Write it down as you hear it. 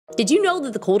Did you know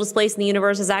that the coldest place in the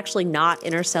universe is actually not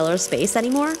interstellar space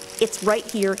anymore? It's right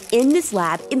here in this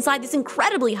lab, inside this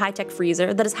incredibly high-tech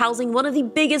freezer that is housing one of the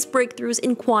biggest breakthroughs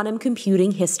in quantum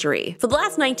computing history. For the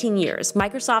last 19 years,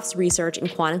 Microsoft's research in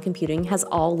quantum computing has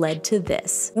all led to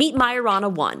this. Meet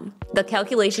Majorana 1. The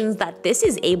calculations that this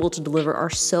is able to deliver are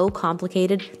so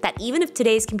complicated that even if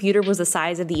today's computer was the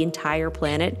size of the entire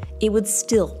planet, it would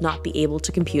still not be able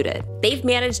to compute it. They've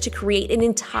managed to create an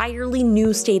entirely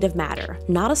new state of matter,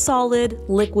 not a solid,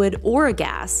 liquid, or a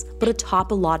gas, but a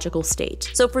topological state.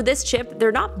 So for this chip,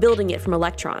 they're not building it from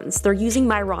electrons, they're using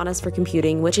Majoranas for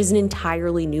computing, which is an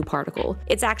entirely new particle.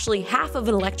 It's actually half of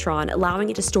an electron, allowing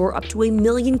it to store up to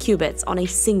 1,000,000 qubits on a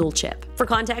single chip. For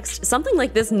context, something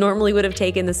like this normally would have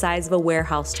taken the size of a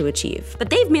warehouse to achieve.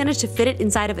 But they've managed to fit it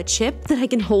inside of a chip that I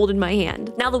can hold in my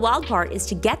hand. Now the wild part is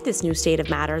to get this new state of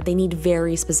matter, they need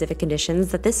very specific conditions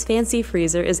that this fancy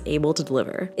freezer is able to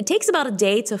deliver. It takes about a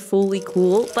day to fully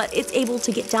cool, but it's able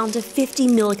to get down to 50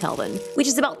 millikelvin, which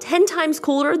is about 10 times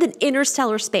cooler than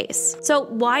interstellar space. So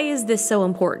why is this so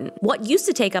important? What used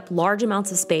to take up large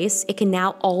amounts of space, it can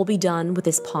now all be done with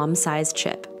this palm-sized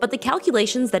chip. But the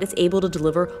calculations that it's able to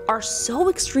deliver are so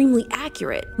extremely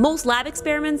accurate. Most lab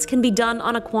experiments can be done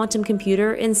on a quantum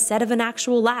computer instead of an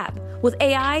actual lab. With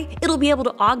AI, it'll be able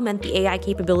to augment the AI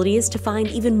capabilities to find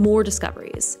even more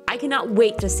discoveries. I cannot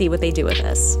wait to see what they do with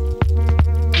this.